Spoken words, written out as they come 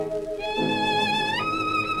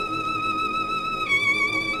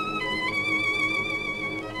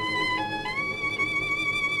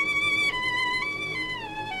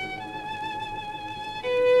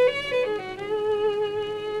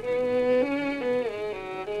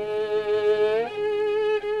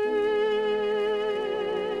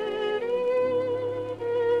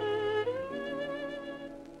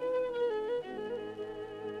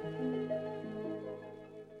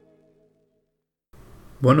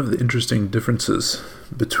One of the interesting differences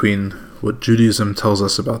between what Judaism tells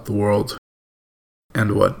us about the world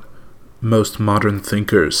and what most modern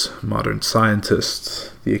thinkers, modern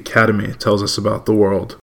scientists, the academy tells us about the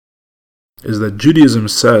world is that Judaism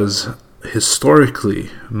says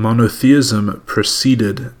historically monotheism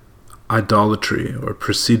preceded idolatry or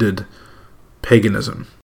preceded paganism.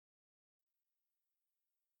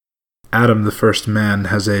 Adam, the first man,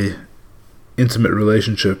 has an intimate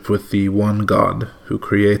relationship with the one God who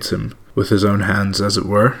creates him with his own hands, as it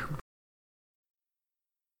were.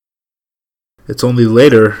 It's only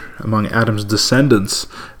later, among Adam's descendants,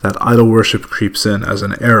 that idol worship creeps in as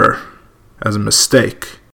an error, as a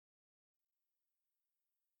mistake.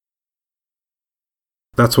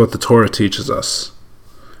 That's what the Torah teaches us.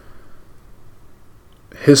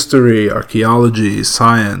 History, archaeology,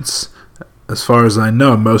 science, as far as I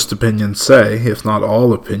know, most opinions say, if not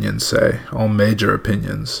all opinions say, all major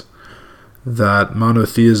opinions, that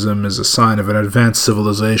monotheism is a sign of an advanced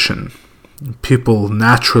civilization. People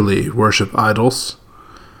naturally worship idols.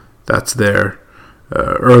 That's their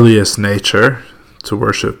earliest nature, to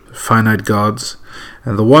worship finite gods.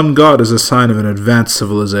 And the one God is a sign of an advanced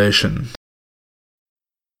civilization.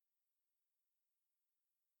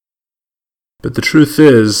 But the truth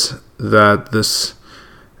is that this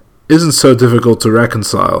isn't so difficult to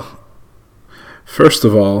reconcile. First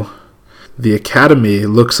of all, the Academy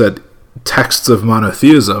looks at texts of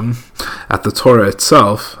monotheism, at the Torah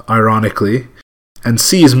itself, ironically, and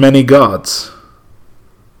sees many gods.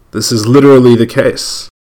 This is literally the case.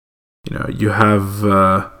 You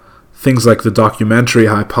have things like the documentary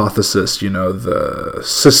hypothesis, the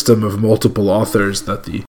system of multiple authors that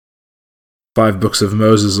the 5 books of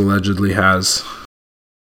Moses allegedly has.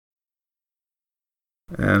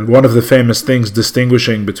 And one of the famous things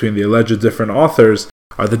distinguishing between the alleged different authors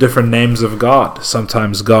are the different names of God.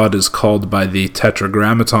 Sometimes God is called by the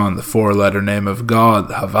Tetragrammaton, the 4-letter name of God,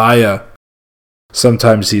 Havaya.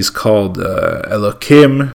 Sometimes he's called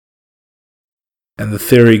Elokim. And the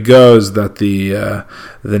theory goes that the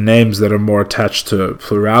names that are more attached to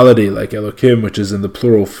plurality, like Elokim, which is in the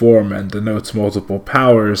plural form and denotes multiple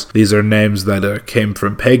powers, these are names that came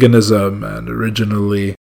from paganism, and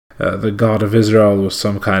originally the God of Israel was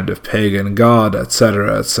some kind of pagan god,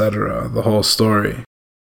 etc., etc., the whole story.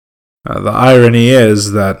 The irony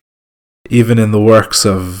is that even in the works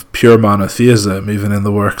of pure monotheism, even in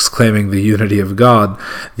the works claiming the unity of God,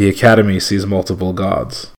 the Academy sees multiple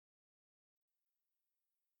gods.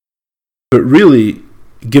 But really,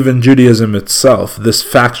 given Judaism itself, this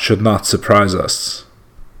fact should not surprise us.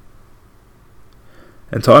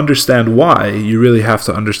 And to understand why, you really have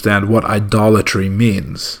to understand what idolatry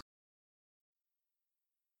means.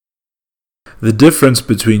 The difference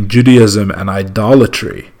between Judaism and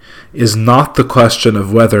idolatry is not the question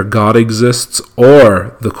of whether God exists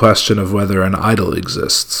or the question of whether an idol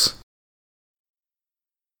exists.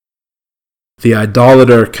 The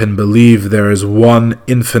idolater can believe there is one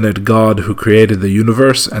infinite God who created the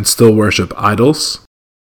universe and still worship idols.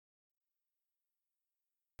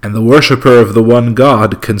 And the worshipper of the one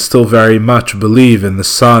God can still very much believe in the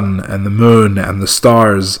sun and the moon and the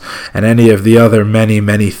stars and any of the other many,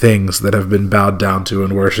 many things that have been bowed down to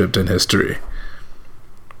and worshipped in history.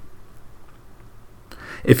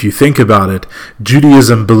 If you think about it,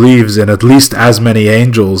 Judaism believes in at least as many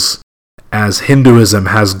angels as Hinduism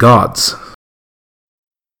has gods.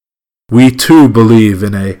 We too believe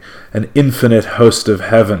in an infinite host of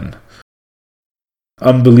heaven,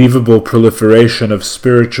 unbelievable proliferation of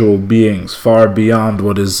spiritual beings far beyond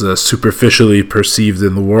what is superficially perceived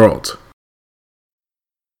in the world.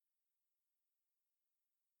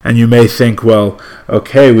 And you may think, well,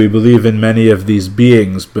 okay, we believe in many of these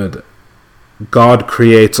beings, but God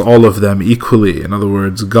creates all of them equally. In other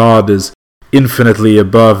words, God is infinitely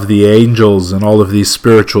above the angels and all of these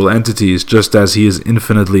spiritual entities, just as he is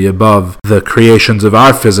infinitely above the creations of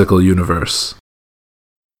our physical universe.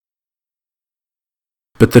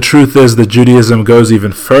 But the truth is that Judaism goes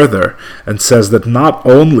even further and says that not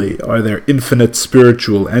only are there infinite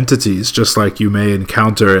spiritual entities, just like you may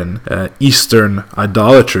encounter in Eastern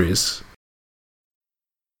idolatries,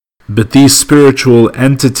 but these spiritual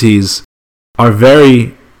entities are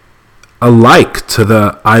very alike to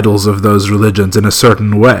the idols of those religions in a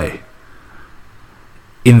certain way,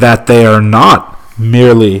 in that they are not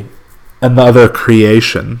merely another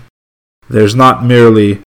creation. There's not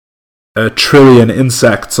merely 1 trillion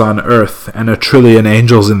insects on earth and 1 trillion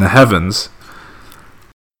angels in the heavens,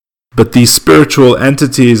 but these spiritual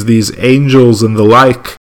entities, these angels and the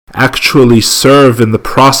like, actually serve in the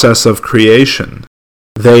process of creation.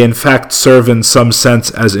 They in fact serve in some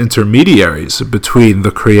sense as intermediaries between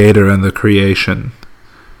the Creator and the creation.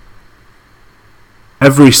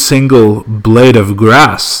 Every single blade of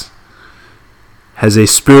grass has a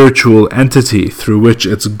spiritual entity through which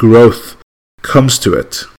its growth comes to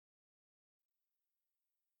it,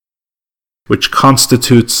 which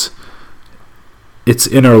constitutes its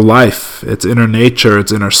inner life, its inner nature,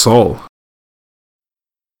 its inner soul.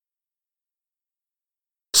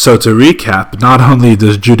 So to recap, not only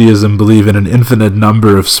does Judaism believe in an infinite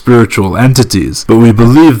number of spiritual entities, but we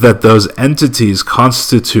believe that those entities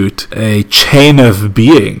constitute a chain of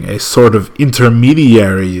being, a sort of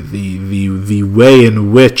intermediary, the way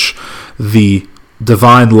in which the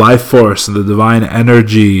divine life force and the divine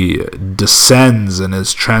energy descends and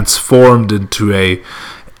is transformed into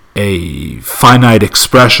a finite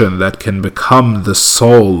expression that can become the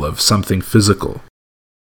soul of something physical.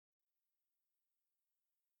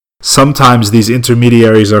 Sometimes these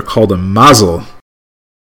intermediaries are called a mazel.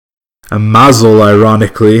 A mazel,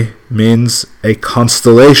 ironically, means a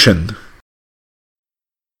constellation.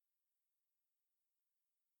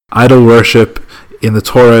 Idol worship in the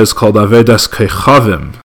Torah is called Avedas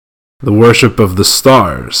Kechavim, the worship of the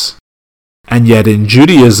stars. And yet in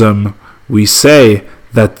Judaism, we say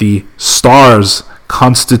that the stars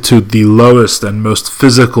constitute the lowest and most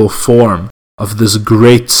physical form of this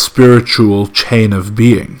great spiritual chain of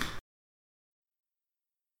being.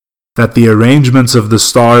 That the arrangements of the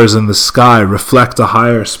stars in the sky reflect a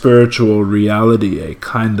higher spiritual reality, a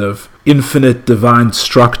kind of infinite divine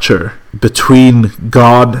structure between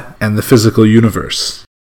God and the physical universe.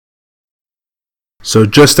 So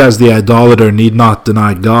just as the idolater need not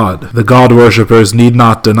deny God, the God worshippers need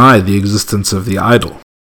not deny the existence of the idol.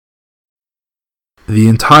 The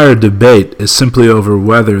entire debate is simply over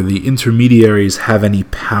whether the intermediaries have any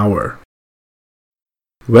power,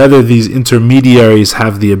 whether these intermediaries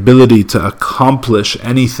have the ability to accomplish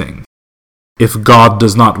anything if God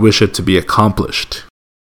does not wish it to be accomplished.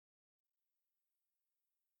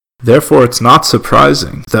 Therefore, it's not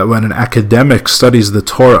surprising that when an academic studies the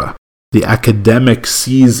Torah, the academic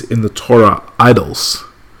sees in the Torah idols,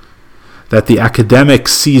 that the academic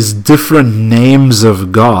sees different names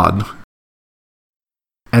of God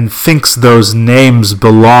and thinks those names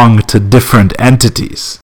belong to different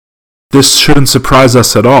entities. This shouldn't surprise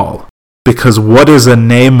us at all, because what is a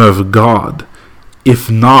name of God,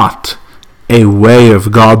 if not a way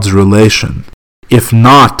of God's relation, if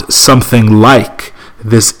not something like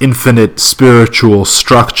this infinite spiritual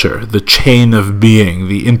structure, the chain of being,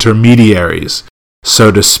 the intermediaries,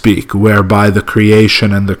 so to speak, whereby the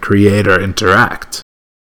creation and the creator interact?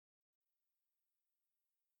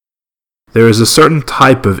 There is a certain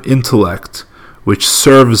type of intellect which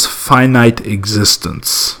serves finite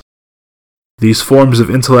existence. These forms of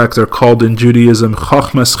intellect are called in Judaism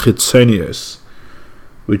Chochmas Chitzonios,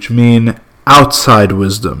 which mean outside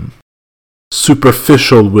wisdom,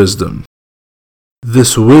 superficial wisdom.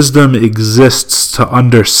 This wisdom exists to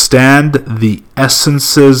understand the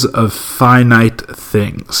essences of finite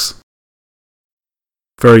things.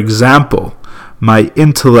 For example, my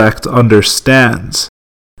intellect understands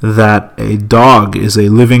that a dog is a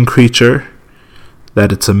living creature,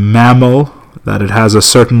 that it's a mammal, that it has a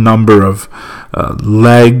certain number of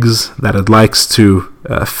legs, that it likes to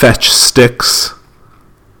fetch sticks.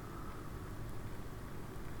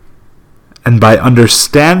 And by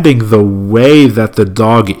understanding the way that the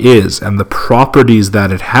dog is and the properties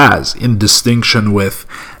that it has, in distinction with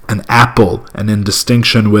an apple and in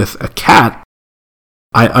distinction with a cat,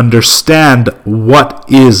 I understand what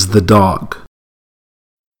is the dog.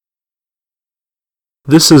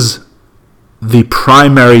 This is the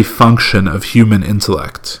primary function of human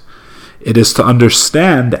intellect. It is to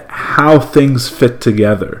understand how things fit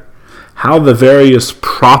together, how the various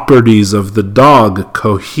properties of the dog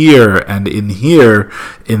cohere and inhere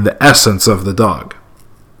in the essence of the dog.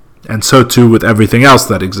 And so too with everything else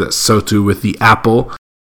that exists, so too with the apple,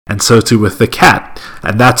 and so too with the cat.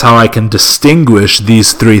 And that's how I can distinguish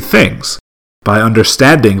these three things, by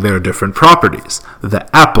understanding their different properties. The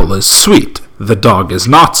apple is sweet, the dog is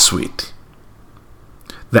not sweet.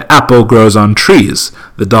 The apple grows on trees,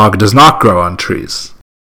 the dog does not grow on trees.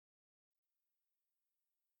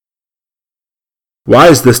 Why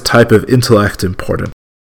is this type of intellect important?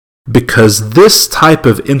 Because this type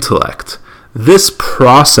of intellect, this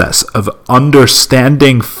process of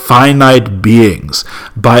understanding finite beings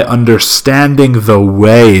by understanding the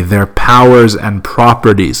way their powers and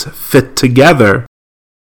properties fit together,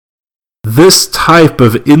 this type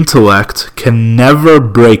of intellect can never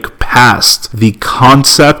break past the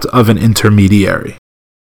concept of an intermediary.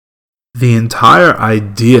 The entire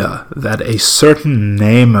idea that a certain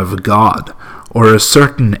name of God or a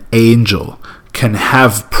certain angel can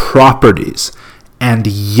have properties and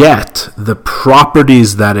yet the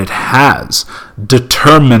properties that it has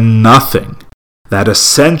determine nothing. That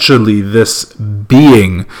essentially this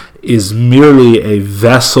being is merely a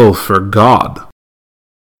vessel for God.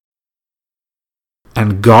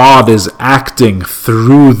 And God is acting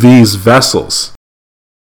through these vessels.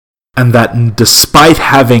 And that despite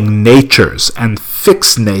having natures and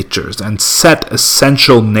fixed natures and set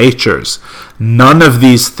essential natures, none of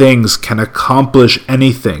these things can accomplish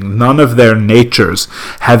anything. None of their natures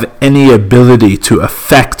have any ability to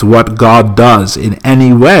affect what God does in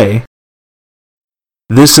any way.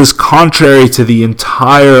 This is contrary to the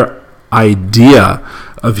entire idea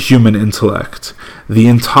of human intellect. The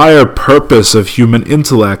entire purpose of human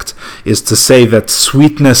intellect is to say that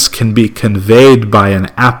sweetness can be conveyed by an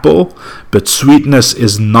apple, but sweetness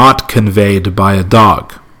is not conveyed by a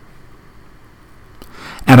dog.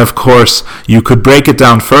 And of course, you could break it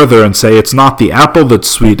down further and say it's not the apple that's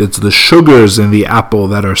sweet, it's the sugars in the apple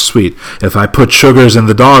that are sweet. If I put sugars in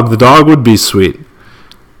the dog would be sweet.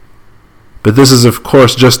 But this is, of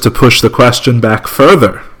course, just to push the question back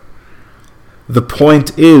further. The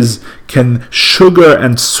point is, can sugar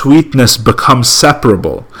and sweetness become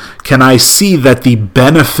separable? Can I see that the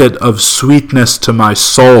benefit of sweetness to my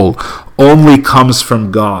soul only comes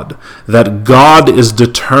from God? That God is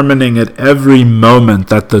determining at every moment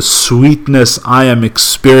that the sweetness I am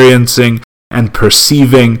experiencing and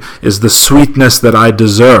perceiving is the sweetness that I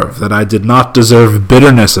deserve, that I did not deserve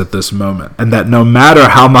bitterness at this moment, and that no matter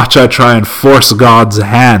how much I try and force God's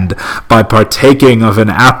hand by partaking of an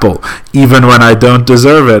apple, even when I don't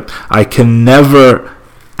deserve it, I can never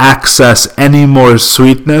access any more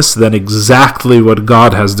sweetness than exactly what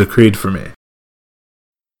God has decreed for me.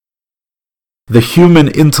 The human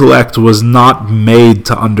intellect was not made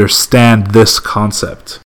to understand this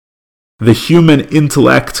concept. The human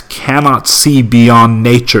intellect cannot see beyond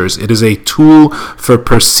natures. It is a tool for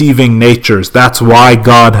perceiving natures. That's why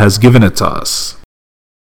God has given it to us.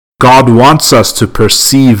 God wants us to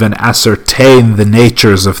perceive and ascertain the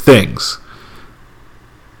natures of things.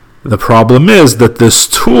 The problem is that this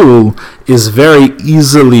tool is very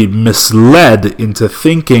easily misled into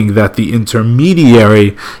thinking that the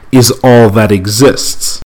intermediary is all that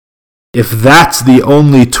exists. If that's the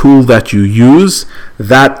only tool that you use,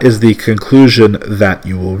 that is the conclusion that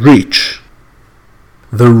you will reach.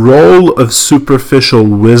 The role of superficial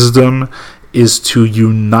wisdom is to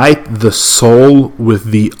unite the soul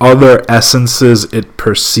with the other essences it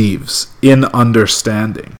perceives in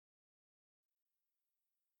understanding.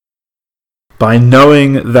 By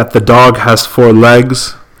knowing that the dog has 4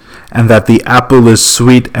 legs and that the apple is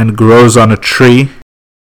sweet and grows on a tree,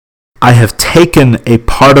 I have taken a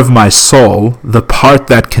part of my soul, the part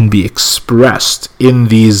that can be expressed in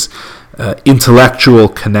these intellectual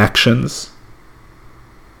connections,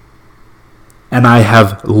 and I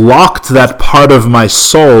have locked that part of my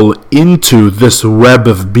soul into this web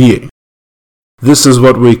of being. This is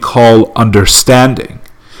what we call understanding.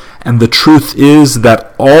 And the truth is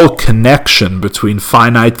that all connection between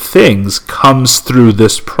finite things comes through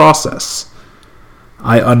this process.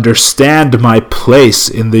 I understand my place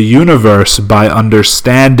in the universe by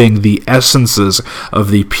understanding the essences of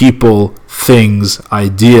the people, things,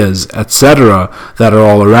 ideas, etc. that are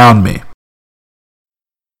all around me.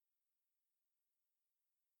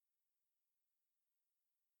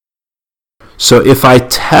 So if I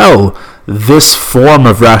tell this form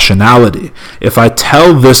of rationality, if I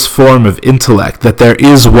tell this form of intellect that there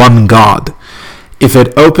is one God, if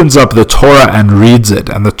it opens up the Torah and reads it,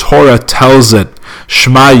 and the Torah tells it,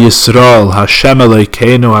 Shema Yisrael, Hashem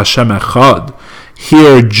Elokeinu, Hashem Echad,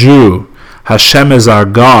 hear Jew, Hashem is our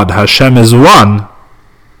God, Hashem is one,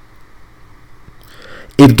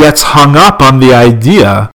 it gets hung up on the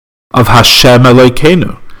idea of Hashem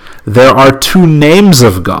Elokeinu. There are 2 names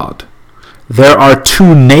of God. There are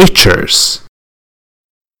 2 natures.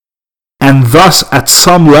 And thus, at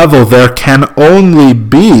some level, there can only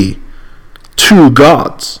be 2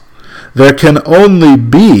 gods. There can only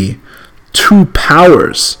be 2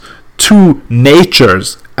 powers, 2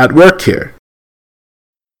 natures at work here.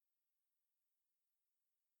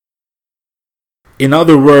 In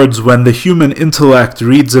other words, when the human intellect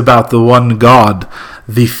reads about the one God,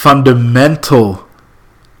 the fundamental,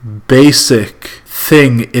 basic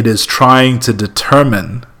thing it is trying to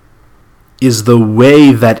determine is the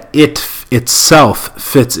way that it itself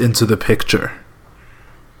fits into the picture.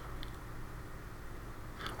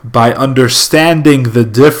 By understanding the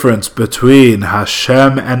difference between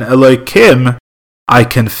Hashem and Elohim, I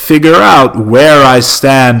can figure out where I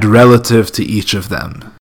stand relative to each of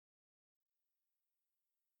them.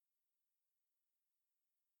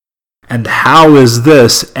 And how is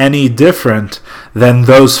this any different than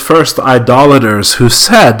those first idolaters who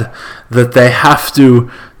said that they have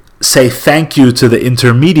to say thank you to the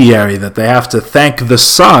intermediary, that they have to thank the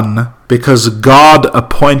sun because God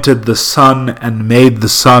appointed the sun and made the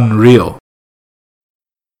sun real?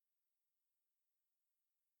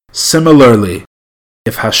 Similarly,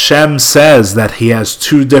 if Hashem says that he has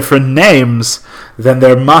two different names, then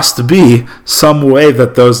there must be some way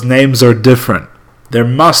that those names are different. There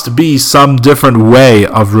must be some different way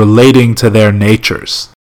of relating to their natures.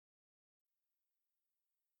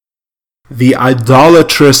 The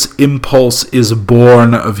idolatrous impulse is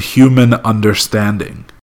born of human understanding.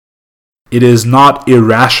 It is not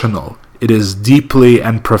irrational. It is deeply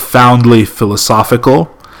and profoundly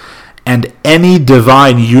philosophical. And any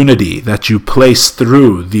divine unity that you place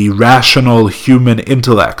through the rational human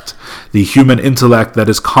intellect, the human intellect that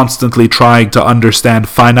is constantly trying to understand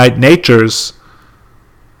finite natures,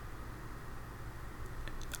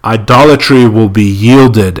 idolatry will be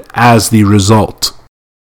yielded as the result.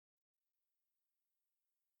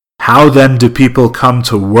 How then do people come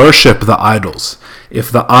to worship the idols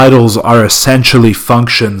if the idols are essentially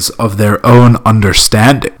functions of their own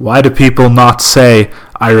understanding? Why do people not say,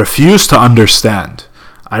 I refuse to understand.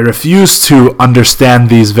 I refuse to understand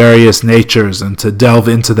these various natures and to delve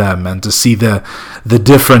into them and to see the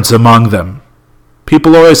difference among them?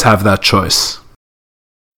 People always have that choice.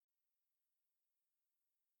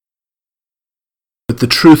 But the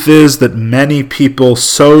truth is that many people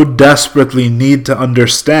so desperately need to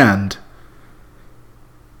understand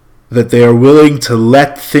that they are willing to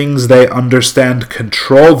let things they understand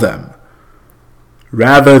control them,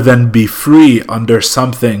 rather than be free under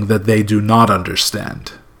something that they do not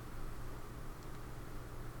understand.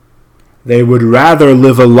 They would rather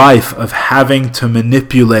live a life of having to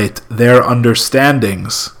manipulate their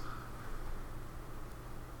understandings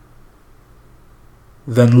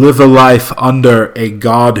than live a life under a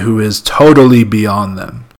God who is totally beyond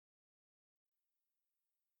them.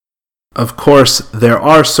 Of course, there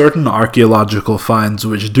are certain archaeological finds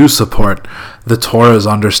which do support the Torah's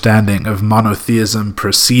understanding of monotheism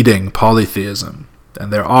preceding polytheism,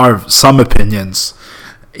 and there are some opinions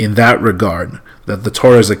in that regard that the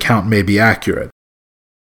Torah's account may be accurate.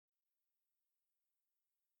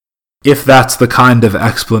 If that's the kind of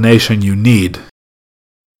explanation you need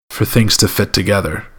for things to fit together.